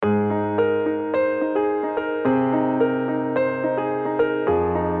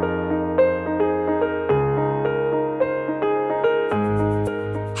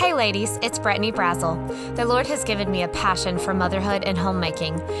ladies, it's Brittany Brazel. The Lord has given me a passion for motherhood and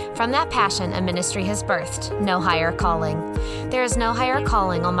homemaking. From that passion, a ministry has birthed, No Higher Calling. There is no higher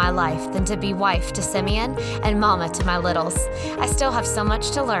calling on my life than to be wife to Simeon and mama to my littles. I still have so much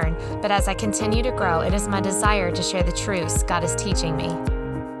to learn, but as I continue to grow, it is my desire to share the truths God is teaching me.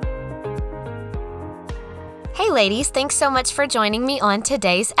 Hey ladies, thanks so much for joining me on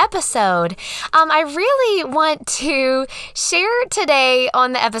today's episode. I really want to share today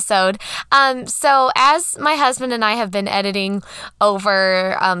on the episode. So as my husband and I have been editing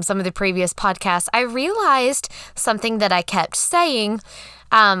over some of the previous podcasts, I realized something that I kept saying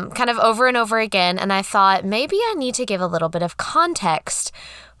kind of over and over again, and I thought maybe I need to give a little bit of context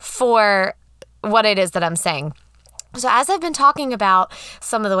for what it is that I'm saying. So as I've been talking about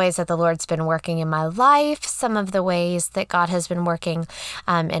some of the ways that the Lord's been working in my life, some of the ways that God has been working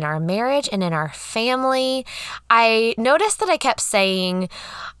in our marriage and in our family, I noticed that I kept saying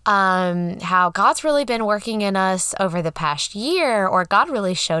how God's really been working in us over the past year, or God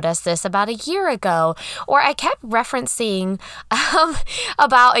really showed us this about a year ago, or I kept referencing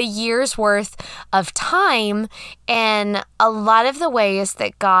about a year's worth of time and a lot of the ways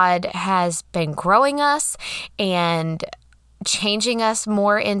that God has been growing us and changing us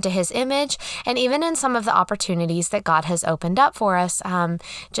more into His image, and even in some of the opportunities that God has opened up for us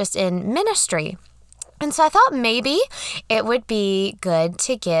just in ministry. And so I thought maybe it would be good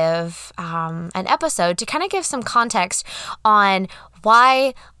to give an episode to kind of give some context on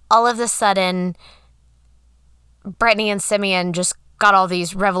why all of a sudden Brittany and Simeon just got all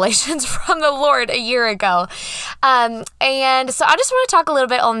these revelations from the Lord a year ago. And so I just want to talk a little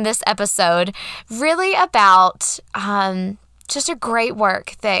bit on this episode really about just a great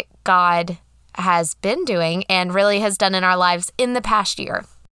work that God has been doing and really has done in our lives in the past year.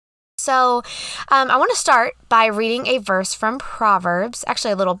 So I want to start by reading a verse from Proverbs,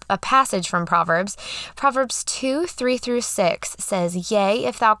 actually a passage from Proverbs. Proverbs 2:3-6 says, "Yea,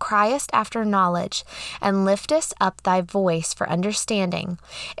 if thou criest after knowledge, and liftest up thy voice for understanding,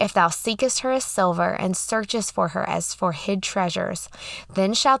 if thou seekest her as silver, and searchest for her as for hid treasures,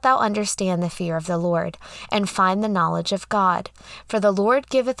 then shalt thou understand the fear of the Lord, and find the knowledge of God. For the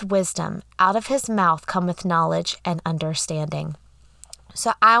Lord giveth wisdom, out of his mouth cometh knowledge and understanding."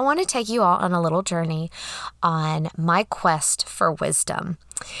 So I want to take you all on a little journey on my quest for wisdom.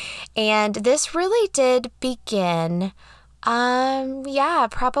 And this really did begin, probably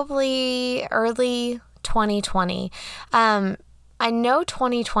early 2020. I know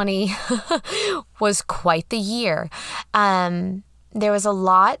 2020 was quite the year. There was a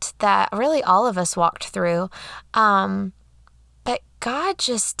lot that really all of us walked through. But God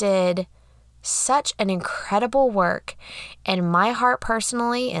just did such an incredible work in my heart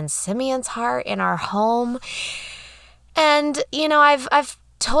personally, in Simeon's heart, in our home. And, I've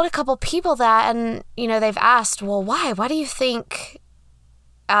told a couple people that, and, they've asked, well, why? Why do you think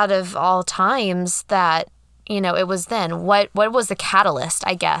out of all times that, it was then? What was the catalyst,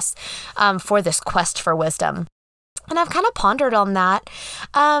 I guess, for this quest for wisdom? And I've kind of pondered on that.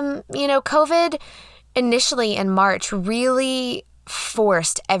 COVID initially in March really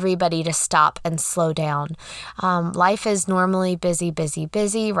forced everybody to stop and slow down. Life is normally busy,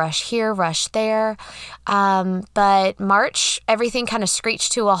 rush here, rush there. But March, everything kind of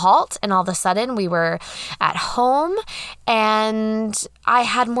screeched to a halt, and all of a sudden we were at home and I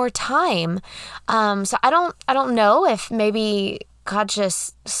had more time. So I don't know if maybe God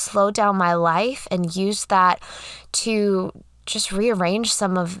just slowed down my life and used that to just rearrange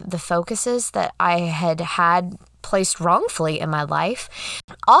some of the focuses that I had placed wrongfully in my life.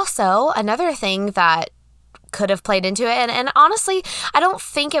 Also, another thing that could have played into it, and honestly, I don't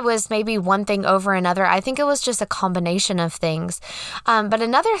think it was maybe one thing over another. I think it was just a combination of things. But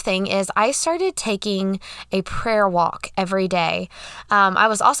another thing is I started taking a prayer walk every day. I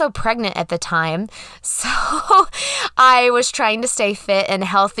was also pregnant at the time, so I was trying to stay fit and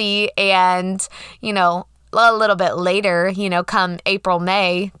healthy, and, a little bit later, come April,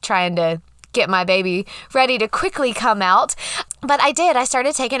 May, trying to get my baby ready to quickly come out. But I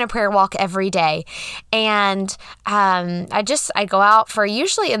started taking a prayer walk every day. And I go out for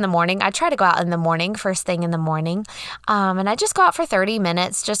usually in the morning. I try to go out in the morning, first thing in the morning. And I just go out for 30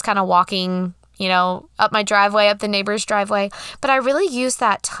 minutes, just kind of walking, up my driveway, up the neighbor's driveway. But I really use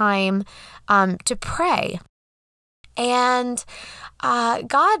that time to pray. And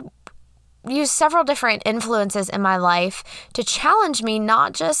God used several different influences in my life to challenge me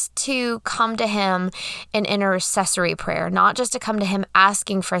not just to come to him in intercessory prayer, not just to come to him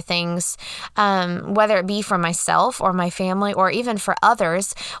asking for things, whether it be for myself or my family or even for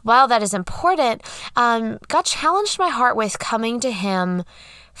others. While that is important, God challenged my heart with coming to him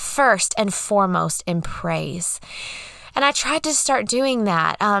first and foremost in praise. And I tried to start doing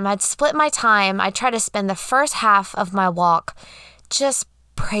that. I'd split my time. I'd try to spend the first half of my walk just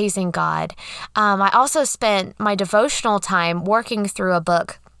praising God. I also spent my devotional time working through a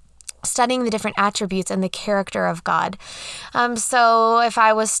book, studying the different attributes and the character of God. So if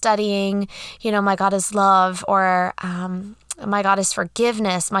I was studying, my God is love, or my God is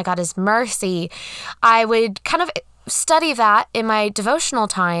forgiveness, my God is mercy, I would kind of study that in my devotional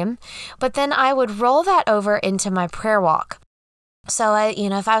time, but then I would roll that over into my prayer walk. So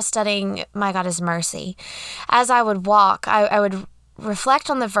if I was studying my God is mercy, as I would walk, I would reflect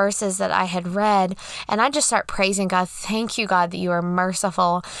on the verses that I had read, and I just start praising God. Thank you, God, that you are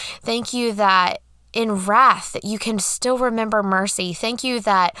merciful. Thank you that in wrath that you can still remember mercy. Thank you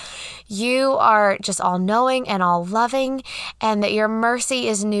that you are just all-knowing and all-loving, and that your mercy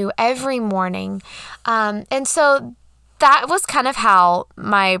is new every morning. And so that was kind of how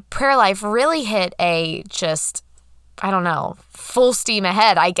my prayer life really hit a full steam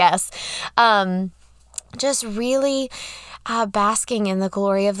ahead, I guess. Just really basking in the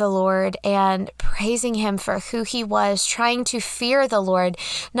glory of the Lord and praising him for who he was, trying to fear the Lord,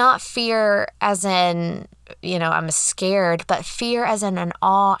 not fear as in, I'm scared, but fear as in an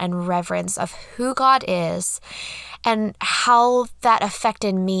awe and reverence of who God is and how that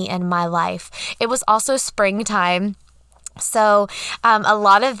affected me and my life. It was also springtime. So a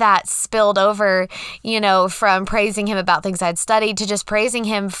lot of that spilled over, from praising him about things I'd studied to just praising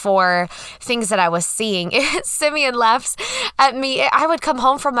him for things that I was seeing. Simeon laughs at me. I would come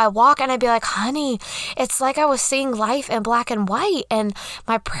home from my walk and I'd be like, honey, it's like I was seeing life in black and white, and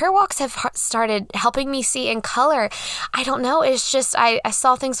my prayer walks have started helping me see in color. I don't know. It's just I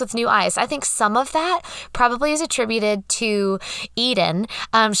saw things with new eyes. I think some of that probably is attributed to Eden.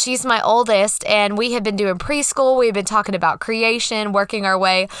 She's my oldest, and we had been doing preschool. We've been talking about creation, working our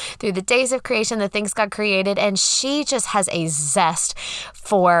way through the days of creation, the things God created, and she just has a zest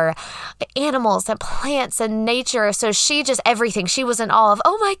for animals and plants and nature. So she just everything. She was in awe of,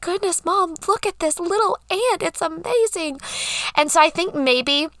 oh my goodness, Mom, look at this little ant. It's amazing. And so I think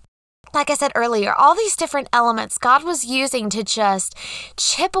maybe, like I said earlier, all these different elements God was using to just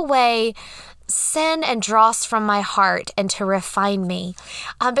chip away sin and dross from my heart and to refine me.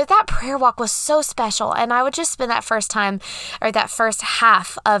 But that prayer walk was so special, and I would just spend that first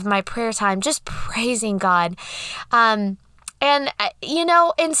half of my prayer time just praising God.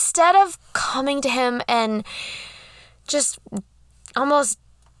 Instead of coming to him and just almost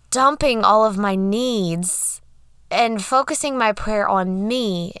dumping all of my needs and focusing my prayer on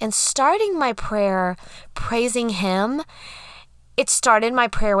me and starting my prayer praising him, it started my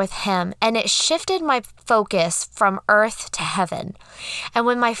prayer with him, and it shifted my focus from earth to heaven. And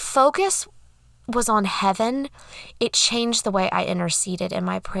when my focus was on heaven, it changed the way I interceded in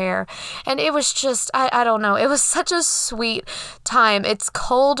my prayer. And it was just, I don't know, it was such a sweet time. It's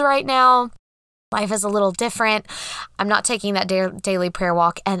cold right now. Life is a little different. I'm not taking that daily prayer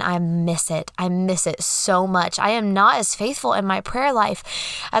walk, and I miss it. I miss it so much. I am not as faithful in my prayer life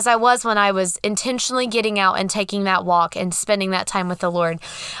as I was when I was intentionally getting out and taking that walk and spending that time with the Lord.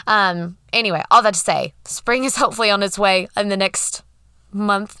 Anyway, all that to say, spring is hopefully on its way in the next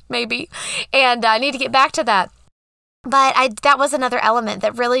month, maybe, and I need to get back to that. But that was another element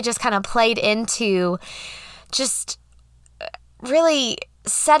that really just kind of played into just really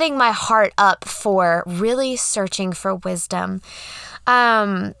setting my heart up for really searching for wisdom.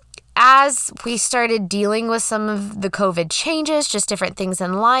 As we started dealing with some of the COVID changes, just different things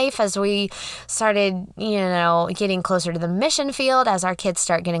in life, as we started, getting closer to the mission field, as our kids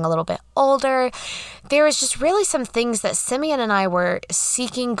start getting a little bit older, there was just really some things that Simeon and I were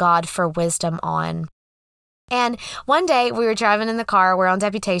seeking God for wisdom on. And one day we were driving in the car. We're on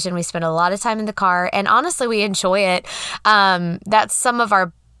deputation. We spend a lot of time in the car, and honestly, we enjoy it. That's some of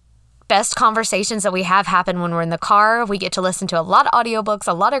our best conversations that we have happen when we're in the car. We get to listen to a lot of audiobooks,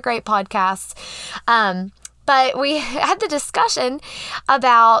 a lot of great podcasts. But we had the discussion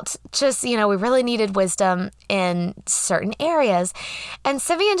about just, we really needed wisdom in certain areas. And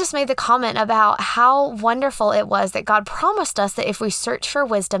Simeon just made the comment about how wonderful it was that God promised us that if we search for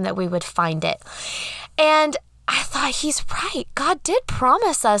wisdom, that we would find it. And I thought, he's right. God did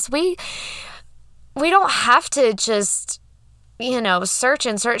promise us. We don't have to just search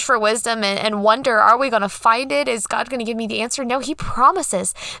and search for wisdom and wonder, are we going to find it? Is God going to give me the answer? No, he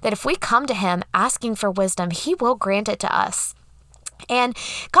promises that if we come to him asking for wisdom, he will grant it to us. And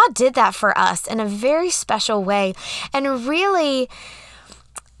God did that for us in a very special way. And really,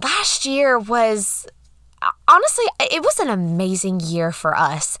 last year was, honestly, it was an amazing year for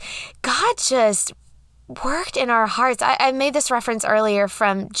us. God just worked in our hearts. I made this reference earlier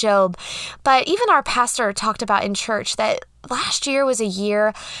from Job, but even our pastor talked about in church that last year was a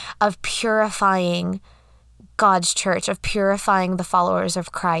year of purifying God's church, of purifying the followers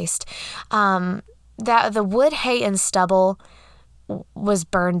of Christ. That the wood, hay, and stubble was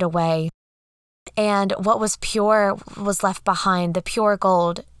burned away, and what was pure was left behind. The pure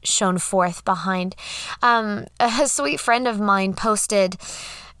gold shone forth behind. A sweet friend of mine posted,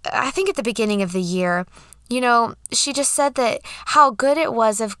 I think at the beginning of the year, she just said that how good it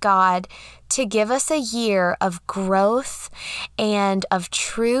was of God to give us a year of growth and of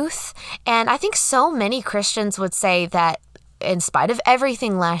truth. And I think so many Christians would say that in spite of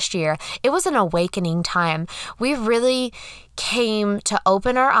everything last year, it was an awakening time. We really came to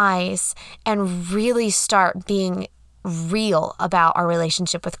open our eyes and really start being real about our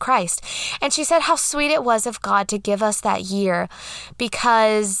relationship with Christ. And she said how sweet it was of God to give us that year,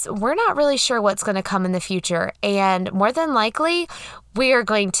 because we're not really sure what's going to come in the future. And more than likely, we are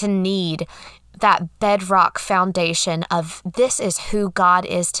going to need that bedrock foundation of, this is who God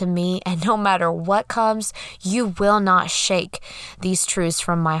is to me, and no matter what comes, you will not shake these truths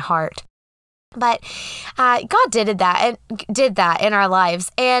from my heart. But God did that in our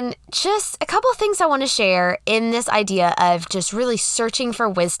lives. And just a couple of things I want to share in this idea of just really searching for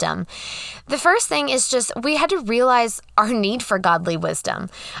wisdom. The first thing is just we had to realize our need for godly wisdom.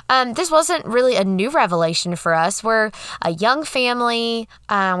 This wasn't really a new revelation for us. We're a young family.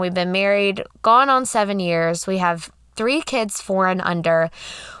 We've been married, going on 7 years. We have 3 kids, 4 and under.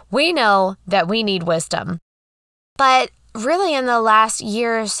 We know that we need wisdom. But really in the last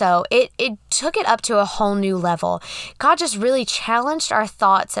year or so, it took it up to a whole new level. God just really challenged our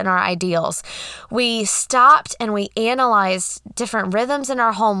thoughts and our ideals. We stopped and we analyzed different rhythms in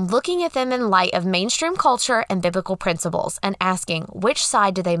our home, looking at them in light of mainstream culture and biblical principles, and asking which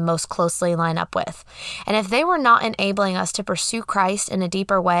side do they most closely line up with. And if they were not enabling us to pursue Christ in a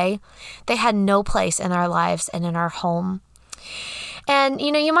deeper way, they had no place in our lives and in our home. And,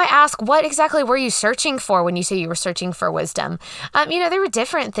 you might ask, what exactly were you searching for when you say you were searching for wisdom? There were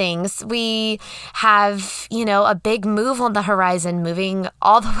different things. We have, a big move on the horizon, moving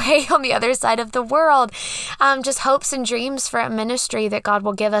all the way on the other side of the world. Just hopes and dreams for a ministry that God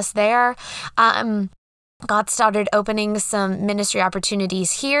will give us there. God started opening some ministry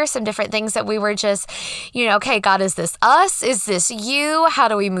opportunities here, some different things that we were just, okay, God, is this us? Is this you? How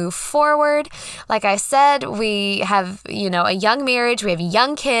do we move forward? Like I said, we have, a young marriage, we have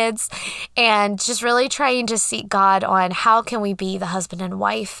young kids, and just really trying to seek God on how can we be the husband and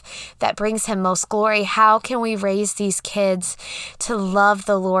wife that brings him most glory? How can we raise these kids to love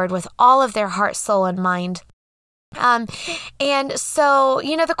the Lord with all of their heart, soul, and mind? And so,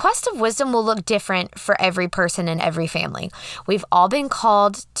 the quest of wisdom will look different for every person in every family. We've all been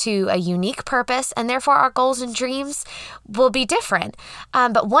called to a unique purpose, and therefore our goals and dreams will be different.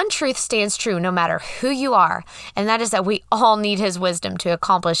 But one truth stands true no matter who you are, and that is that we all need his wisdom to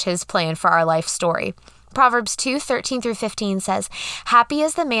accomplish his plan for our life story. Proverbs 2:13-15 says, "Happy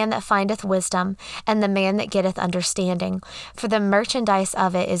is the man that findeth wisdom, and the man that getteth understanding. For the merchandise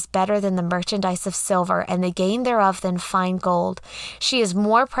of it is better than the merchandise of silver, and the gain thereof than fine gold. She is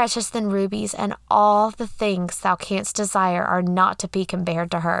more precious than rubies, and all the things thou canst desire are not to be compared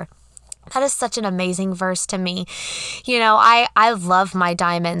to her." That is such an amazing verse to me. I love my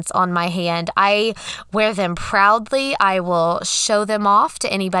diamonds on my hand. I wear them proudly. I will show them off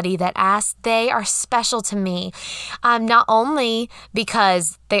to anybody that asks. They are special to me, not only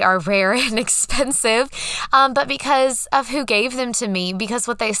because they are rare and expensive, but because of who gave them to me, because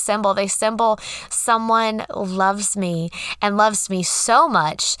what they symbol someone loves me and loves me so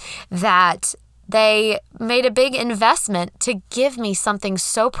much that they made a big investment to give me something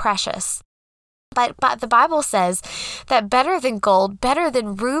so precious. But the Bible says that better than gold, better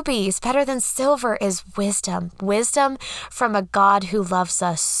than rubies, better than silver is wisdom. Wisdom from a God who loves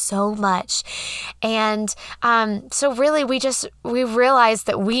us so much. And so really we realized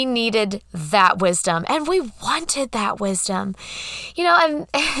that we needed that wisdom, and we wanted that wisdom. And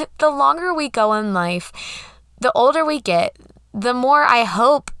the longer we go in life, the older we get, the more I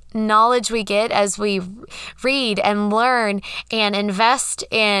hope knowledge we get as we read and learn and invest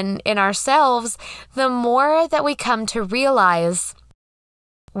in ourselves, the more that we come to realize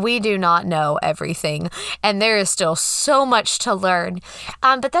We do not know everything, and there is still so much to learn.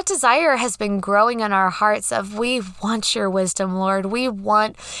 But that desire has been growing in our hearts of, we want your wisdom, Lord. We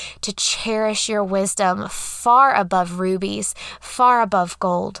want to cherish your wisdom far above rubies, far above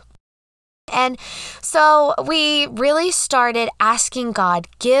gold. And so we really started asking God,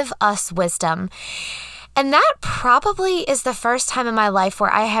 give us wisdom. And that probably is the first time in my life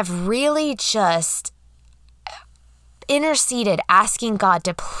where I have really just interceded, asking God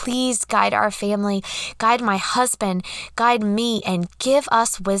to please guide our family, guide my husband, guide me, and give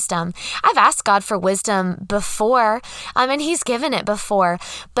us wisdom. I've asked God for wisdom before, and he's given it before,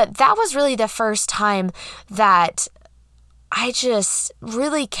 but that was really the first time that I just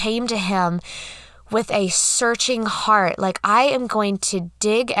really came to him with a searching heart. Like, I am going to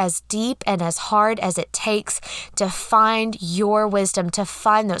dig as deep and as hard as it takes to find your wisdom, to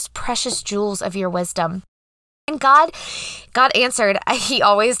find those precious jewels of your wisdom. And God answered. He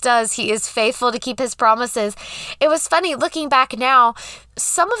always does. He is faithful to keep his promises. It was funny looking back now,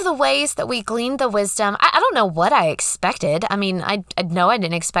 some of the ways that we gleaned the wisdom, I don't know what I expected. I mean, I know I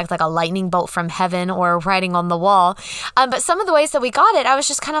didn't expect like a lightning bolt from heaven or writing on the wall. But some of the ways that we got it, I was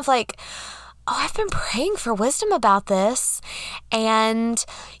just kind of like, oh, I've been praying for wisdom about this. And,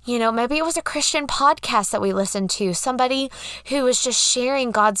 maybe it was a Christian podcast that we listened to, somebody who was just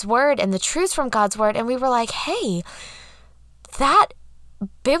sharing God's word and the truths from God's word. And we were like, hey, that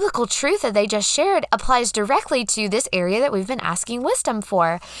biblical truth that they just shared applies directly to this area that we've been asking wisdom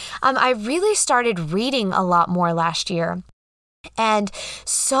for. I really started reading a lot more last year. And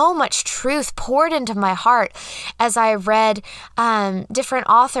so much truth poured into my heart as I read different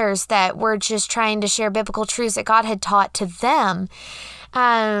authors that were just trying to share biblical truths that God had taught to them.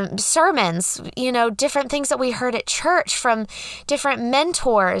 Sermons, different things that we heard at church from different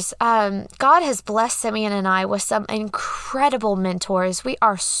mentors. God has blessed Simeon and I with some incredible mentors. We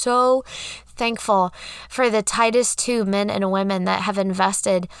are so thankful for the Titus 2 men and women that have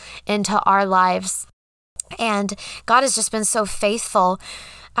invested into our lives. And God has just been so faithful,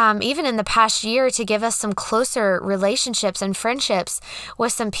 even in the past year, to give us some closer relationships and friendships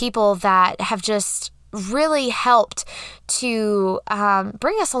with some people that have just really helped to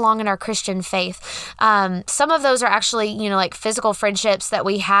bring us along in our Christian faith. Some of those are actually, like physical friendships that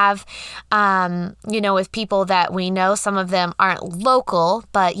we have, with people that we know. Some of them aren't local,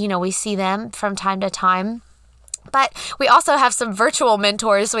 but, we see them from time to time. But we also have some virtual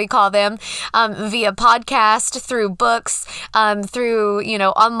mentors, we call them, via podcast, through books, through,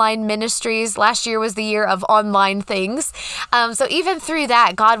 online ministries. Last year was the year of online things. So even through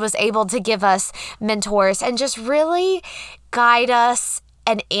that, God was able to give us mentors and just really guide us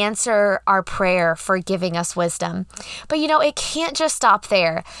and answer our prayer for giving us wisdom. But it can't just stop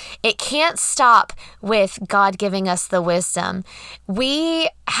there. It can't stop with God giving us the wisdom. We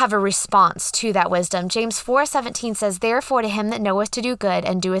have a response to that wisdom. James 4:17 says, "Therefore to him that knoweth to do good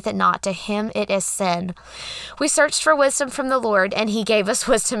and doeth it not, to him it is sin." We searched for wisdom from the Lord, and he gave us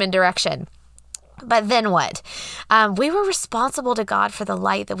wisdom and direction. But then what? We were responsible to God for the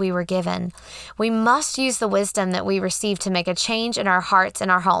light that we were given. We must use the wisdom that we received to make a change in our hearts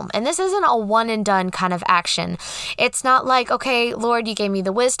and our home. And this isn't a one and done kind of action. It's not like, okay, Lord, you gave me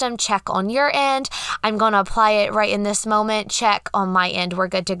the wisdom, check on your end. I'm going to apply it right in this moment. Check on my end. We're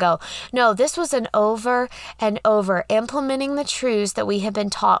good to go. No, this was an over and over implementing the truths that we have been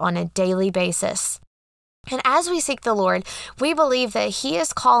taught on a daily basis. And as we seek the Lord, we believe that he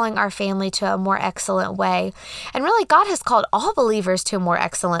is calling our family to a more excellent way. And really, God has called all believers to a more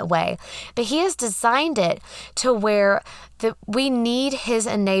excellent way. But he has designed it to where we need his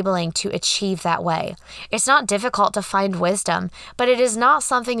enabling to achieve that way. It's not difficult to find wisdom, but it is not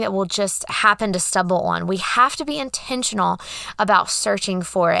something that will just happen to stumble on. We have to be intentional about searching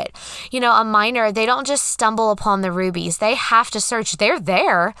for it. A miner, they don't just stumble upon the rubies. They have to search. They're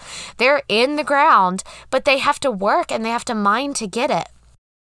there. They're in the ground, but they have to work and they have to mine to get it.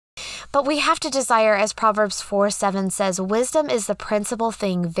 But we have to desire, as Proverbs 4:7 says, "Wisdom is the principal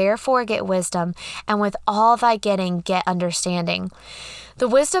thing, therefore get wisdom, and with all thy getting, get understanding." The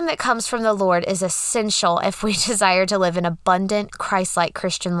wisdom that comes from the Lord is essential if we desire to live an abundant, Christ-like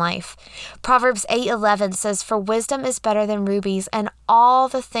Christian life. Proverbs 8:11 says, "For wisdom is better than rubies, and all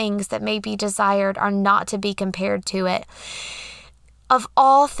the things that may be desired are not to be compared to it." Of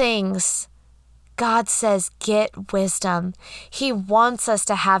all things, God says, get wisdom. He wants us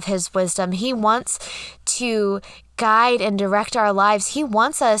to have his wisdom. He wants to guide and direct our lives. He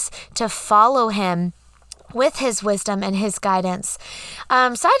wants us to follow him with his wisdom and his guidance.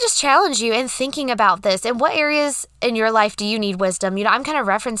 So I just challenge you in thinking about this. In what areas in your life do you need wisdom? I'm kind of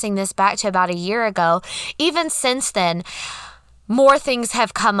referencing this back to about a year ago. Even since then, more things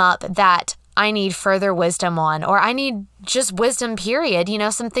have come up that I need further wisdom on, or I need just wisdom, period.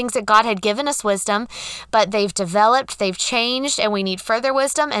 Some things that God had given us wisdom, but they've developed, they've changed, and we need further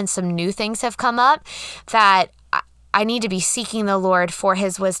wisdom, and some new things have come up that I need to be seeking the Lord for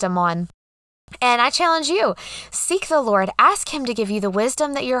his wisdom on. And I challenge you, seek the Lord, ask him to give you the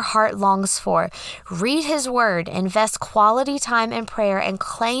wisdom that your heart longs for. Read his word, invest quality time in prayer, and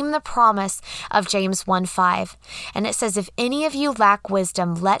claim the promise of James 1:5. And it says, if any of you lack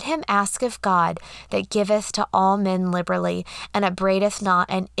wisdom, let him ask of God that giveth to all men liberally, and upbraideth not,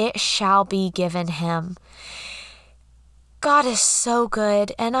 and it shall be given him. God is so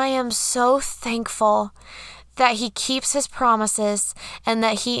good, and I am so thankful that he keeps his promises and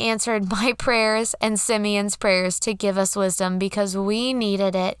that he answered my prayers and Simeon's prayers to give us wisdom, because we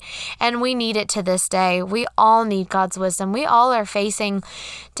needed it, and we need it to this day. We all need God's wisdom. We all are facing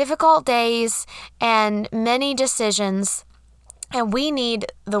difficult days and many decisions, and we need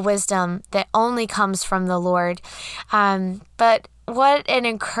the wisdom that only comes from the Lord. But what an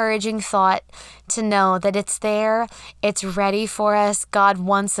encouraging thought to know that it's there, it's ready for us. God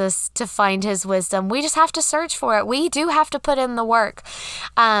wants us to find his wisdom. We just have to search for it. We do have to put in the work.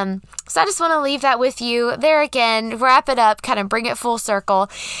 So I just want to leave that with you. There again, wrap it up, kind of bring it full circle.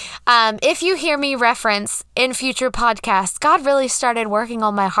 If you hear me reference in future podcasts, God really started working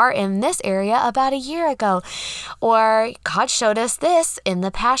on my heart in this area about a year ago, or God showed us this in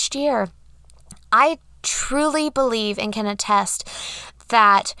the past year. I truly believe and can attest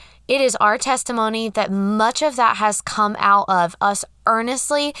that it is our testimony that much of that has come out of us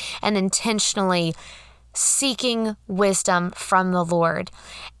earnestly and intentionally seeking wisdom from the Lord.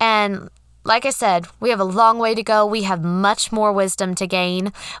 And like I said, we have a long way to go. We have much more wisdom to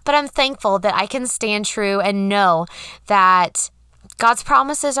gain, but I'm thankful that I can stand true and know that God's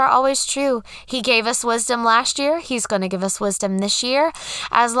promises are always true. He gave us wisdom last year. He's going to give us wisdom this year,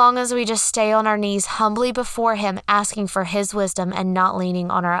 as long as we just stay on our knees humbly before him, asking for his wisdom and not leaning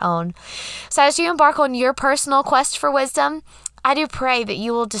on our own. So as you embark on your personal quest for wisdom, I do pray that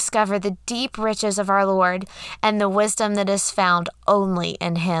you will discover the deep riches of our Lord and the wisdom that is found only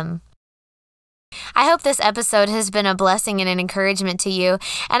in him. I hope this episode has been a blessing and an encouragement to you,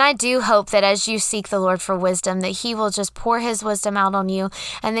 and I do hope that as you seek the Lord for wisdom, that he will just pour his wisdom out on you,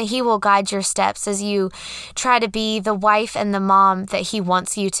 and that he will guide your steps as you try to be the wife and the mom that he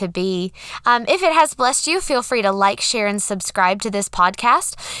wants you to be. If it has blessed you, feel free to like, share, and subscribe to this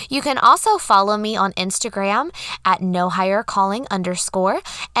podcast. You can also follow me on Instagram at nohighercalling_,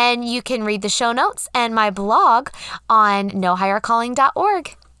 and you can read the show notes and my blog on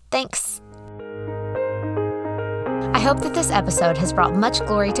nohighercalling.org. Thanks. I hope that this episode has brought much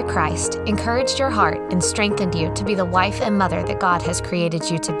glory to Christ, encouraged your heart, and strengthened you to be the wife and mother that God has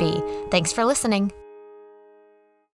created you to be. Thanks for listening.